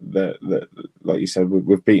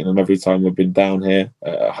 we've beaten them every time we've been down here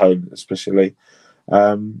at home, especially.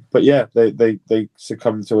 But yeah, they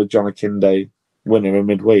succumbed to a John Akinde winner in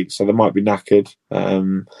midweek, so they might be knackered.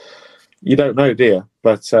 You don't know, do you?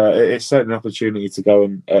 But it's certainly an opportunity to go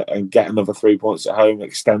and get another 3 points at home,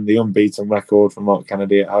 extend the unbeaten record for Mark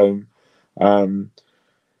Kennedy at home. But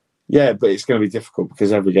it's going to be difficult,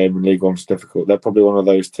 because every game in League One's difficult. They're probably one of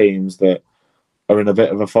those teams that are in a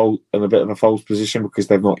bit of a false position, because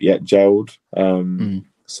they've not yet gelled.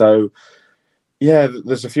 So yeah,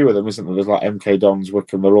 there's a few of them, isn't there? There's like MK Dons,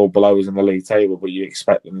 Wickham. They're all below us in the league table, but you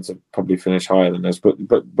expect them to probably finish higher than us.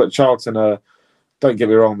 But Charlton are. Don't get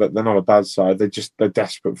me wrong, that they're not a bad side. They're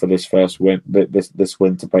desperate for this first win, this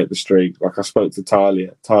win to break the streak. Like, I spoke to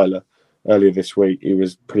Tyler earlier this week. He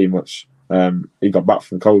was pretty much he got back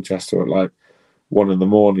from Colchester at like 1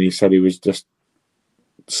 a.m. He said he was just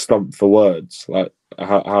stumped for words, like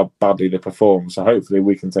how badly they perform. So hopefully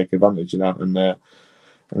we can take advantage of that and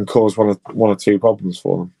cause one or two problems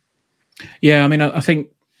for them. Yeah, I mean, I think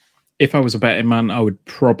if I was a betting man, I would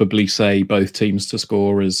probably say both teams to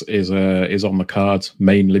score is on the cards,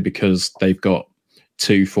 mainly because they've got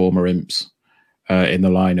two former imps in the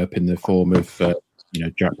lineup, in the form of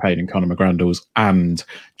Jack Payne and Conor McGrandles, and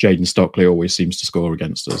Jaden Stockley always seems to score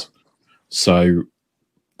against us. So,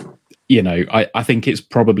 I think it's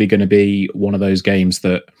probably going to be one of those games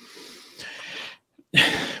that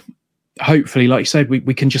hopefully, like you said,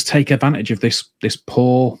 we can just take advantage of this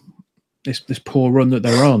poor run that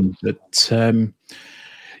they're on. But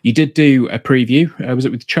you did do a preview. Was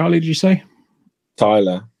it with Charlie? Did you say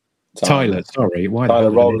Tyler? Sorry, why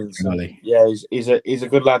Tyler Rowlinson? Yeah, he's a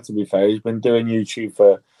good lad, to be fair. He's been doing YouTube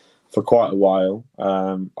for quite a while.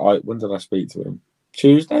 When did I speak to him?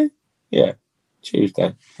 Tuesday. Yeah,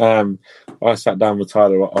 Tuesday. I sat down with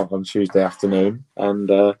Tyler on Tuesday afternoon,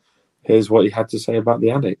 and here's what he had to say about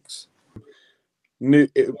the Addicts.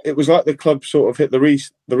 It was like the club sort of hit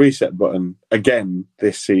the reset button again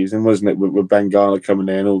this season, wasn't it? With Ben Garner coming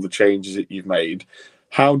in, all the changes that you've made.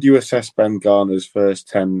 How do you assess Ben Garner's first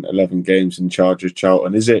 10, 11 games in charge of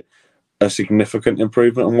Charlton? Is it a significant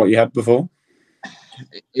improvement on what you had before?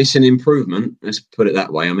 It's an improvement, let's put it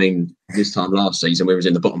that way. I mean, this time last season we was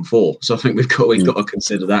in the bottom four, so I think we've got to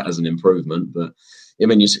consider that as an improvement. But I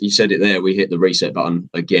mean, you said it there. We hit the reset button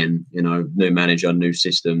again. New manager, new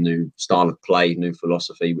system, new style of play, new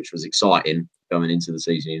philosophy, which was exciting going into the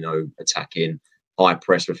season. Attacking, high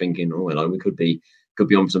press. We're thinking, we could be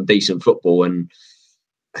on some decent football, and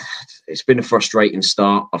it's been a frustrating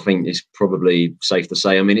start. I think it's probably safe to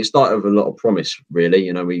say. I mean, it started with a lot of promise,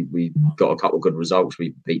 really. We got a couple of good results.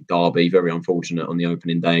 We beat Derby, very unfortunate on the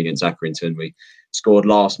opening day against Accrington. We scored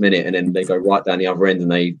last minute, and then they go right down the other end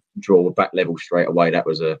and they draw back level straight away. That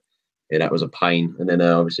was a pain. And then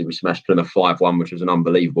obviously we smashed Plymouth 5-1, which was an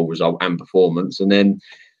unbelievable result and performance. And then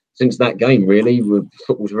since that game, really,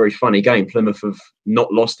 football's a very funny game. Plymouth have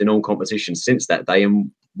not lost in all competitions since that day,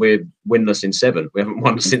 and we're winless in 7. We haven't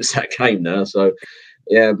won since that game now. So,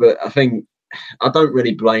 yeah, but I think I don't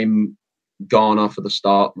really blame Garner for the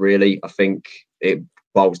start, really. I think it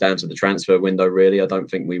boils down to the transfer window, really. I don't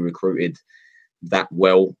think we recruited that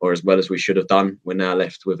well, or as well as we should have done. We're now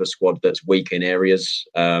left with a squad that's weak in areas,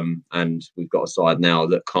 and we've got a side now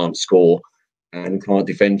that can't score and can't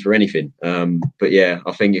defend for anything. But yeah,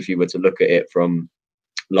 I think if you were to look at it from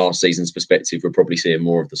last season's perspective, we're probably seeing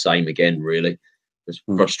more of the same again, really. It's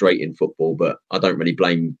frustrating football, but I don't really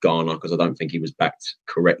blame Garner, because I don't think he was backed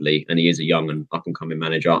correctly, and he is a young and up-and-coming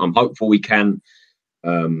manager. I'm hopeful we can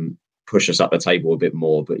push us up the table a bit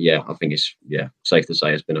more, but yeah, I think it's safe to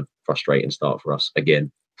say it's been a frustrating start for us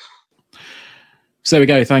again. So there we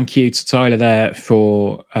go. Thank you to Tyler there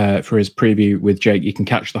for his preview with Jake. You can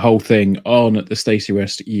catch the whole thing on the Stacey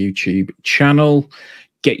West YouTube channel.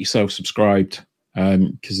 Get yourself subscribed,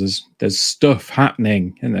 because there's stuff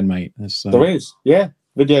happening, and then mate, there is,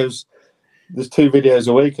 videos. There's 2 videos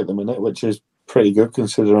a week at the minute, which is pretty good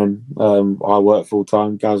considering I work full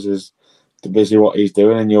time. Gaz is busy what he's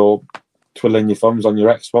doing, and you're twiddling your thumbs on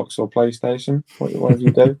your Xbox or PlayStation. What do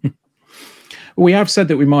you do? We have said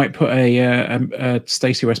that we might put a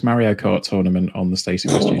Stacey West Mario Kart tournament on the Stacey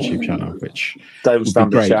West YouTube channel, which don't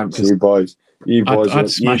stand a chance, you boys. You boys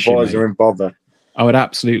are in bother. I would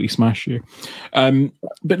absolutely smash you.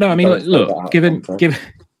 But no, I mean, look, given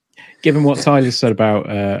what Tyler said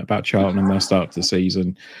about Charlton and their start to the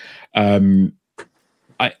season, I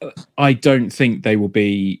don't think they will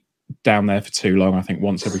be down there for too long. I think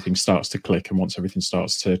once everything starts to click and once everything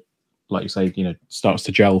starts to, like you say, starts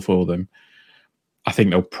to gel for them, I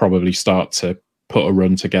think they'll probably start to put a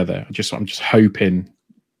run together. I'm just hoping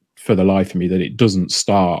for the life of me that it doesn't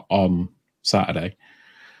start on Saturday.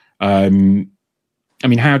 I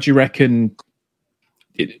mean, how do you reckon?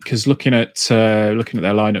 Because looking at their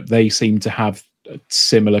lineup, they seem to have a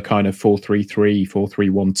similar kind of 4-3-3,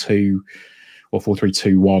 4-3-1-2, or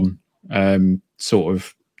 4-3-2-1 sort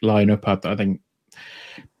of lineup. I think,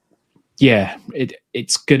 yeah,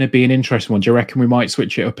 it's going to be an interesting one. Do you reckon we might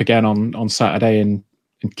switch it up again on Saturday and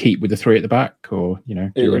keep with the three at the back, or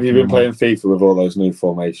have you been playing FIFA with all those new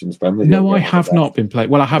formations, Ben? No, I have not been playing.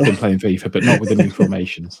 Well, I have been playing FIFA, but not with the new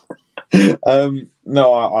formations.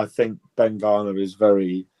 No, I think Ben Garner is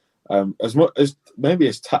very as much as maybe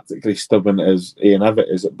as tactically stubborn as Ian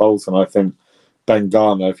Evatt is at Bolton. I think Ben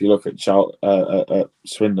Garner, if you look at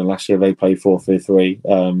Swindon last year, they played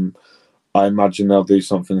 4-3-3. I imagine they'll do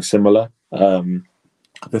something similar. The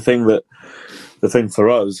thing for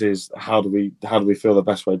us is how do we feel the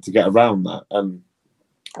best way to get around that? And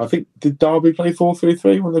I think, did Derby play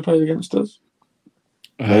 4-3-3 when they played against us?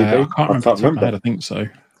 I can't remember. I think so.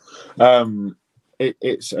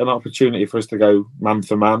 It's an opportunity for us to go man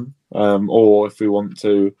for man, or if we want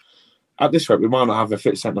to, at this rate, we might not have a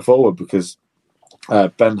fit centre forward because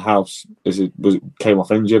Ben House came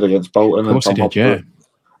off injured against Bolton,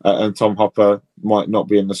 and Tom Hopper might not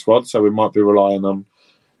be in the squad, so we might be relying on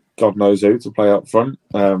God knows who to play up front.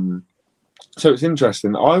 So it's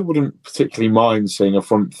interesting. I wouldn't particularly mind seeing a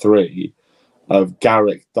front three of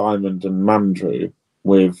Garrick, Diamond, and Mandrew,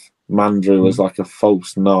 with Mandrew as like a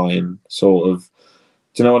false nine, sort of.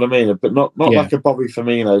 Do you know what I mean? But not like a Bobby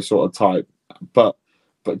Firmino sort of type, but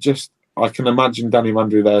just I can imagine Danny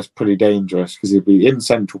Mandrew there is pretty dangerous because he'd be in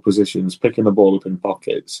central positions, picking the ball up in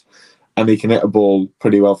pockets, and he can hit a ball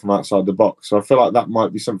pretty well from outside the box. So I feel like that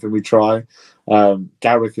might be something we try.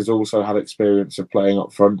 Garrick has also had experience of playing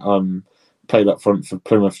up front. Played up front for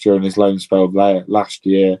Plymouth during his loan spell there last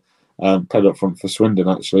year. Played up front for Swindon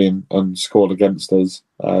actually and scored against us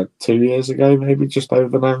 2 years ago, maybe just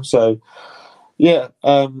over now. So yeah,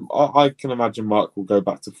 I can imagine Mark will go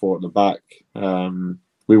back to four at the back.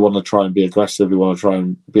 We want to try and be aggressive. We want to try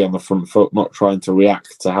and be on the front foot, not trying to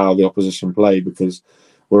react to how the opposition play because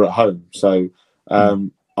we're at home. So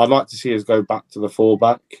I'd like to see us go back to the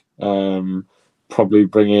full-back. Probably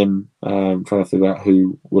bring in, trying to figure out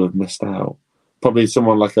who would have missed out. Probably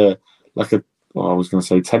someone like a well, I was going to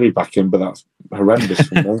say Teddy back in, but that's horrendous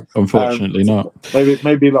for me. Unfortunately not.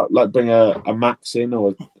 Maybe like bring a Max in,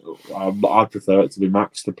 or I prefer it to be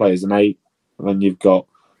Max to play as an 8. And then you've got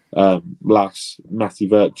Lass, Matty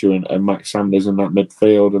Virtue and Max Sanders in that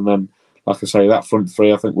midfield. And then, like I say, that front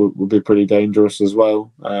three I think would be pretty dangerous as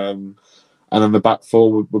well. And then the back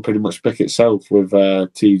four would pretty much pick itself with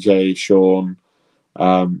TJ, Sean,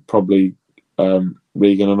 probably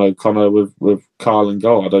Regan and O'Connor with Carl and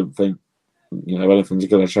goal. I don't think anything's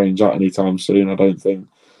going to change that anytime soon. I don't think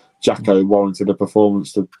Jacko warranted a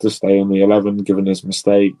performance to stay in the 11 given his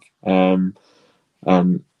mistake. And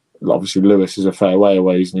obviously Lewis is a fair way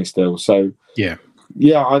away, isn't he still? So yeah,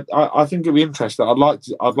 I think it'd be interesting.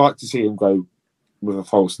 I'd like to see him go with a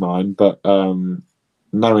false 9, but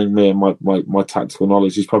knowing me and my tactical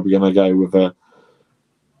knowledge, he's probably going to go with a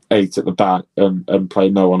 8 at the back and play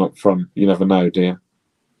no one up front. You never know, do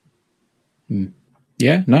you?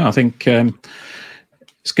 Yeah, no, I think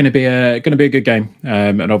it's going to be a good game.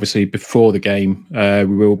 And obviously, before the game, we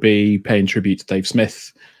will be paying tribute to Dave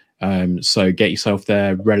Smith. So get yourself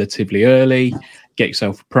there relatively early. Get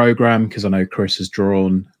yourself a programme, because I know Chris has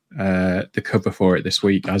drawn the cover for it this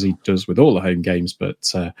week, as he does with all the home games.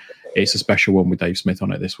 But it's a special one with Dave Smith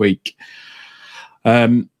on it this week. But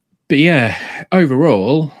yeah,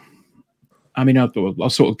 overall, I mean, I'll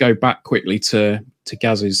sort of go back quickly to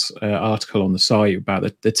Gaz's article on the site about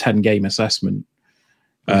the 10-game assessment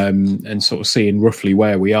and sort of seeing roughly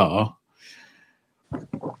where we are.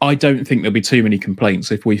 I don't think there'll be too many complaints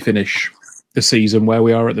if we finish the season where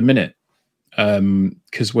we are at the minute.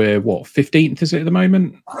 Because we're 15th, is it at the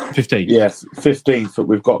moment? 15th. Yes, 15th, but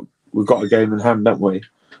we've got a game in hand, don't we?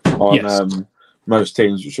 On most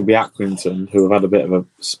teams, which will be Accrington, who have had a bit of a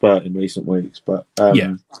spurt in recent weeks. But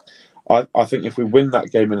I think if we win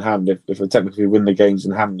that game in hand, if we technically win the games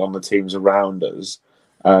in hand on the teams around us,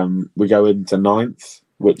 we go into 9th,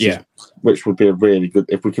 which would be a really good.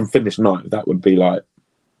 If we can finish 9th, that would be like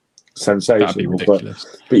sensational. That'd be ridiculous.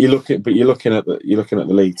 But you're looking at the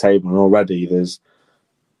league table, and already there's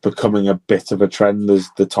becoming a bit of a trend. There's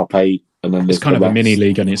the top 8, and then it's kind of a mini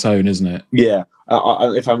league on its own, isn't it? Yeah.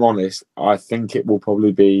 If I'm honest, I think it will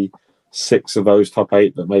probably be 6 of those top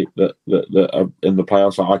 8 that are in the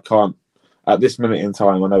playoffs. I can't at this minute in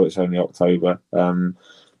time. I know it's only October,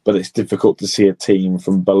 but it's difficult to see a team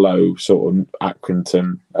from below sort of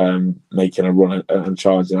Accrington making a run and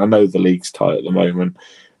charging. I know the league's tight at the moment,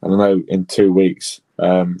 and I know in 2 weeks,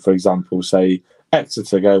 for example, say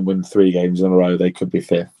Exeter go and win 3 games in a row, they could be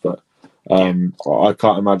 5th. But I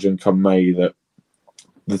can't imagine come May that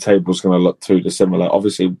the table's going to look too dissimilar.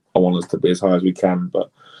 Obviously, I want us to be as high as we can,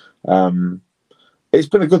 but it's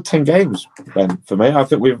been a good 10 games, Ben, for me. I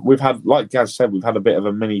think we've had, like Gaz said, we've had a bit of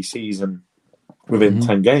a mini season within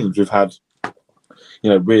 10 games. We've had,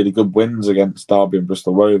 really good wins against Derby and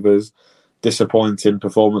Bristol Rovers, disappointing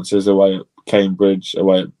performances away at Cambridge,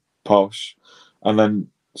 away at Posh, and then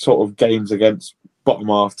sort of games against bottom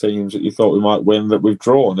half teams that you thought we might win that we've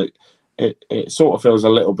drawn. It sort of feels a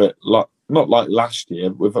little bit like, not like last year,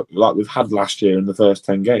 we've had last year in the first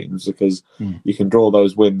 10 games, because you can draw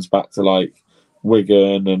those wins back to like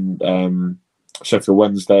Wigan and Sheffield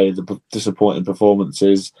Wednesday, the disappointing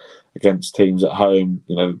performances against teams at home.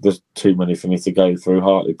 There's too many for me to go through,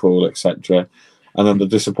 Hartlepool, etc. And then the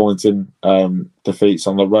disappointing defeats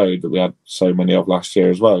on the road that we had so many of last year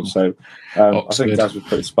as well. So I think Gaz was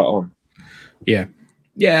pretty spot on. Yeah,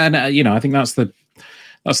 and I think that's the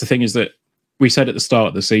thing, is that we said at the start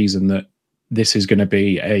of the season that this is going to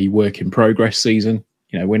be a work in progress season.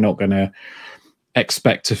 We're not going to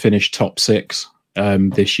expect to finish top 6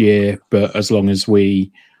 this year, but as long as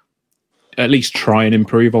we at least try and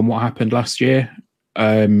improve on what happened last year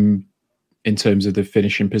in terms of the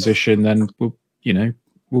finishing position, then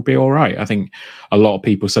we'll be all right. I think a lot of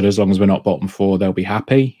people said as long as we're not bottom 4, they'll be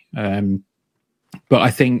happy. But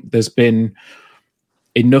I think there's been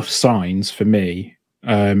enough signs for me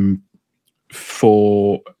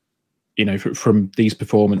from these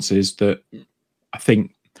performances that I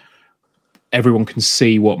think everyone can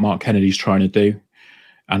see what Mark Kennedy's trying to do.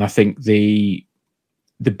 And I think the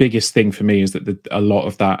biggest thing for me is that a lot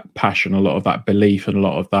of that passion, a lot of that belief, and a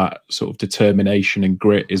lot of that sort of determination and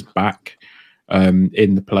grit is back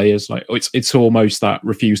in the players. Like it's almost that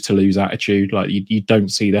refuse to lose attitude. Like you don't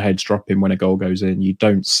see the heads dropping when a goal goes in. You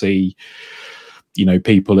don't see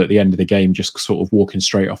people at the end of the game just sort of walking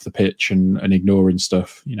straight off the pitch and ignoring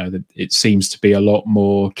stuff. It seems to be a lot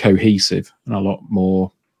more cohesive and a lot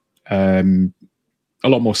more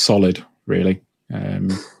solid, really, in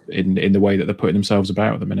the way that they're putting themselves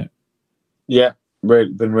about at the minute. Yeah,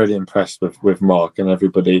 been really impressed with Mark and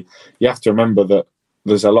everybody. You have to remember that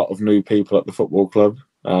there's a lot of new people at the football club.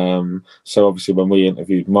 So obviously when we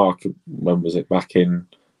interviewed Mark, when was it, back in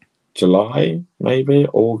July, maybe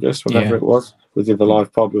August, whenever it was, we did the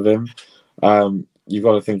live pod with him. You've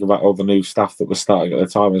got to think about all the new staff that were starting at the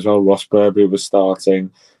time as well. Ross Burberry was starting.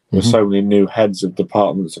 There were so many new heads of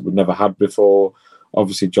departments that we've never had before.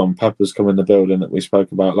 Obviously, John Pepper's come in the building that we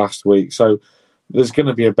spoke about last week. So there's going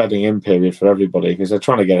to be a bedding in period for everybody, because they're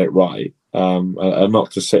trying to get it right, and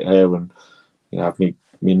not to sit here and have me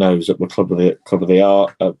nose up the club of the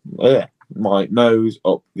art. My nose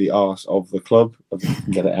up the arse of the club. If I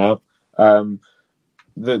can get it out.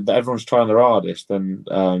 Everyone's trying their hardest, and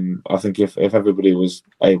I think if everybody was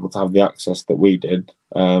able to have the access that we did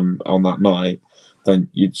on that night, then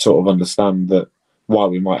you'd sort of understand that why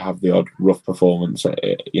we might have the odd rough performance. So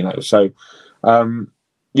for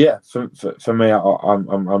me,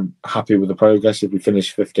 I'm happy with the progress. If we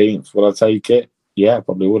finish 15th, would I take it? Yeah,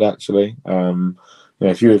 probably would, actually.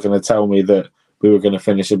 If you were going to tell me that we were going to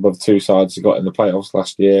finish above 2 sides that got in the playoffs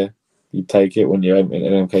last year, you'd take it when you're in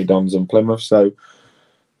MK Dons and Plymouth. So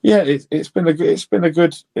yeah, it's been a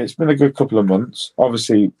good couple of months.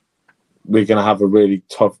 Obviously, we're going to have we've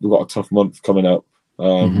got a tough month coming up.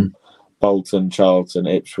 Bolton, Charlton,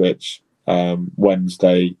 Ipswich,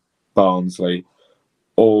 Wednesday, Barnsley.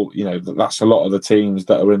 All, that's a lot of the teams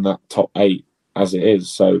that are in that top 8 as it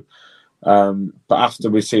is. So, but after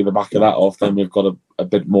we see the back of that off, then we've got a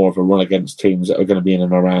bit more of a run against teams that are going to be in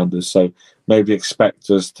and around us. So maybe expect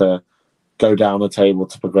us to go down the table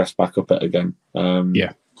to progress back up it again.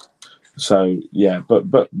 So yeah,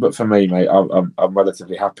 but for me, mate, I'm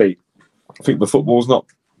relatively happy. I think the football's not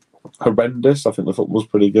horrendous. I think the football's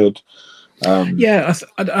pretty good. I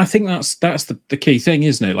think that's the key thing,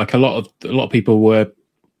 isn't it? Like a lot of people were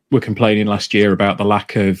complaining last year about the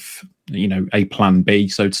lack of a plan B,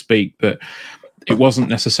 so to speak. But it wasn't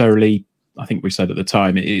necessarily, I think we said at the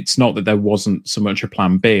time, it's not that there wasn't so much a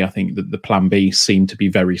plan B. I think that the plan B seemed to be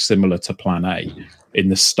very similar to plan A in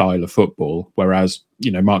the style of football, whereas,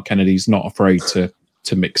 Mark Kennedy's not afraid to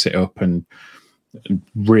mix it up and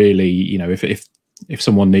really, if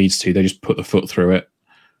someone needs to, they just put the foot through it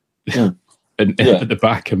and at the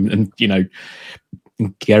back and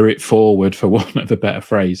get it forward, for want of a better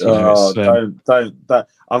phrase. Don't.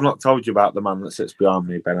 I've not told you about the man that sits behind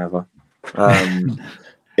me, Ben, ever.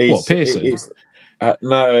 What, Pearson?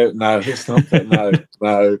 No, it's not.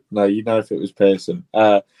 No. You know, if it was Pearson,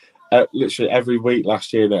 literally every week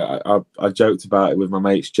last year, I joked about it with my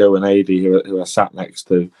mates Joe and Adi, who I sat next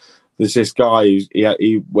to. There's this guy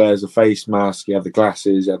he wears a face mask, he had the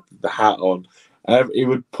glasses, he had the hat on. He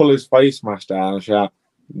would pull his face mask down and shout,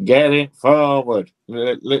 "Get it forward!"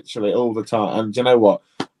 Literally all the time. And do you know what?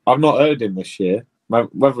 I've not heard him this year.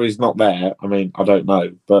 Whether he's not there, I mean, I don't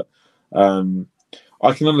know. But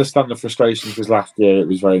I can understand the frustration, because last year it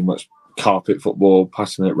was very much carpet football,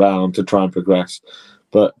 passing it round to try and progress.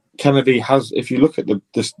 But Kennedy has, if you look at the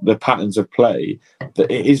patterns of play,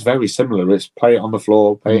 that it is very similar. It's play it on the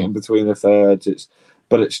floor, play it in between the thirds.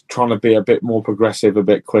 But it's trying to be a bit more progressive, a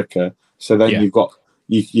bit quicker. So then you've got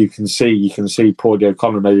you can see Paul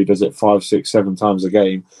O'Connor maybe does it 5, 6, 7 times a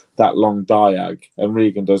game, that long diag, and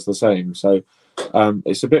Regan does the same. So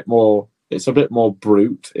it's a bit more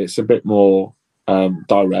brute. It's a bit more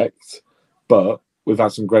direct, but we've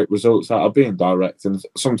had some great results out of being direct. And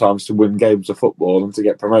sometimes to win games of football and to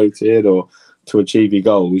get promoted or to achieve your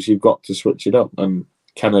goals, you've got to switch it up. And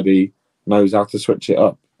Kennedy knows how to switch it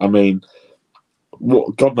up. I mean,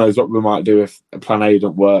 God knows what we might do if plan A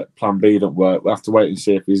don't work, plan B don't work. We'll have to wait and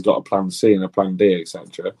see if he's got a plan C and a plan D,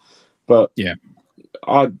 etc. But yeah,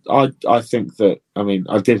 I think that, I mean,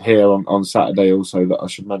 I did hear on Saturday also that I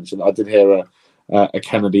should mention, I did hear a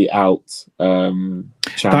Kennedy out chant.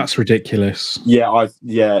 That's ridiculous.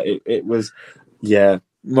 It was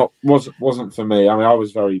wasn't for me. I mean, I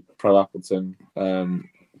was very pro Appleton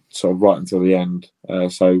sort of right until the end.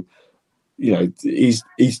 So he's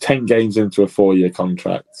 10 games into a 4-year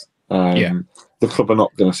contract. The club are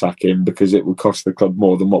not going to sack him, because it would cost the club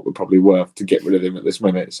more than what we're probably worth to get rid of him at this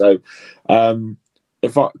minute. So to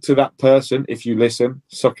that person, if you listen,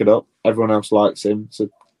 suck it up. Everyone else likes him, so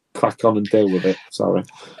crack on and deal with it. Sorry.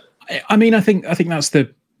 I mean, I think that's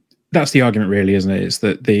the argument, really, isn't it? It's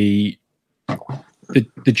that the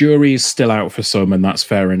jury is still out for some, and that's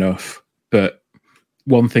fair enough. But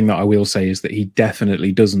one thing that I will say is that he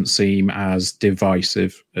definitely doesn't seem as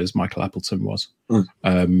divisive as Michael Appleton was.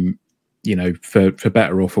 For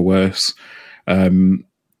better or for worse. I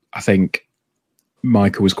think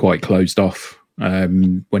Michael was quite closed off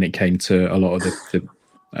when it came to a lot of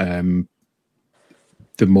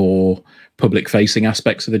the more public-facing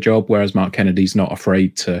aspects of the job, whereas Mark Kennedy's not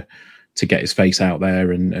afraid to get his face out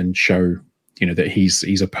there and show, that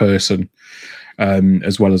he's a person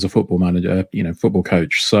as well as a football manager, football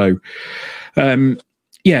coach. So, I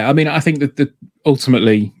mean, I think that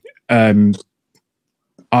ultimately,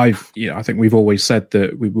 I think we've always said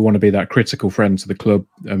that we want to be that critical friend to the club.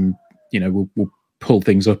 We'll pull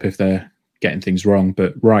things up if they're getting things wrong.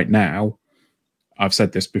 But right now, I've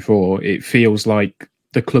said this before, it feels like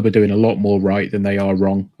the club are doing a lot more right than they are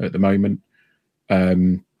wrong at the moment.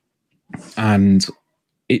 And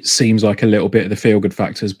it seems like a little bit of the feel-good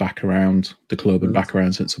factors back around the club and back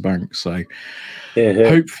around Central Bank. So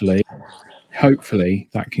hopefully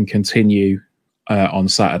that can continue on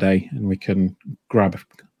Saturday, and we can grab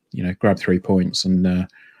 3 points and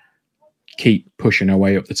keep pushing our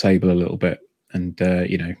way up the table a little bit, and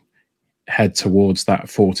head towards that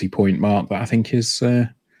 40-point mark that I think is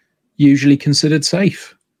usually considered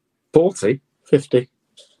safe. 40, 50.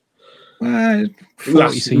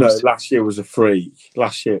 Last year was a freak.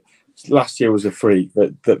 Last year was a freak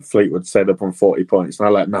that Fleetwood set up on 40 points, and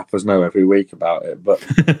I let Nappers know every week about it. But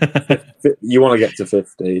you want to get to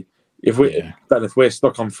 50. If we're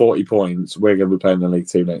stuck on 40 points, we're going to be playing in League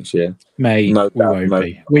Two next year. Mate,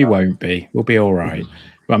 we won't be. We'll be all right.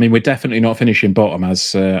 But I mean, we're definitely not finishing bottom as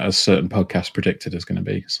certain podcasts predicted is going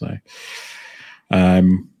to be. So,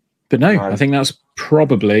 but no, I think that's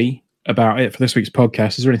probably about it for this week's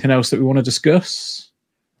podcast. Is there anything else that we want to discuss?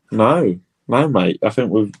 No, mate. I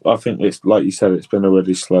think it's like you said. It's been a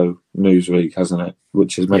really slow news week, hasn't it?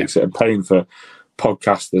 Which makes it a pain for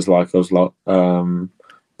podcasters like us lot.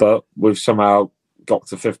 But we've somehow got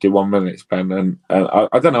to 51 minutes, Ben, and I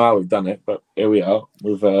don't know how we've done it, but here we are.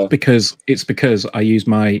 Because I use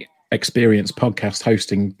my experienced podcast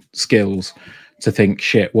hosting skills to think,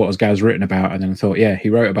 shit, what has Gaz written about? And then I thought, yeah, he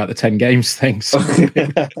wrote about the 10 games thing. So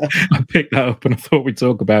I picked that up and I thought we'd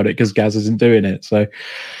talk about it because Gaz isn't doing it. So,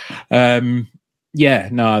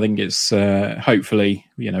 I think it's hopefully,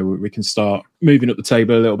 we can start moving up the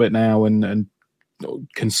table a little bit now and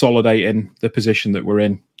consolidating the position that we're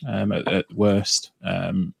in at worst.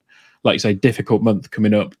 Like you say, difficult month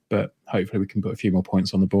coming up, but hopefully we can put a few more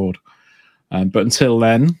points on the board. But until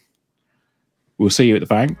then, we'll see you at the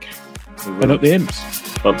bank. And up the imps.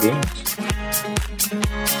 Up the imps.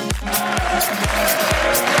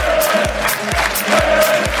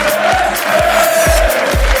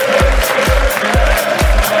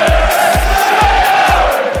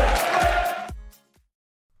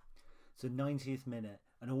 It's the 90th minute,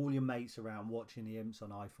 and all your mates around watching the imps on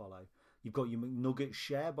iFollow. You've got your McNugget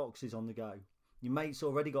share boxes on the go. Your mate's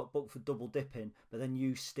already got booked for double dipping, but then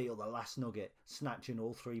you steal the last nugget, snatching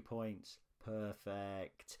all 3 points.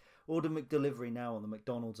 Perfect. Order McDelivery now on the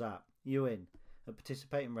McDonald's app. You in? At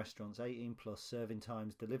participating restaurants, 18 plus, serving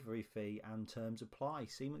times, delivery fee and terms apply.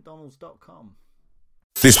 See mcdonalds.com.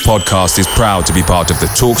 This podcast is proud to be part of the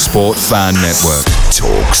TalkSport Fan Network.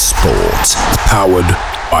 TalkSport. Powered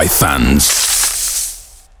by fans.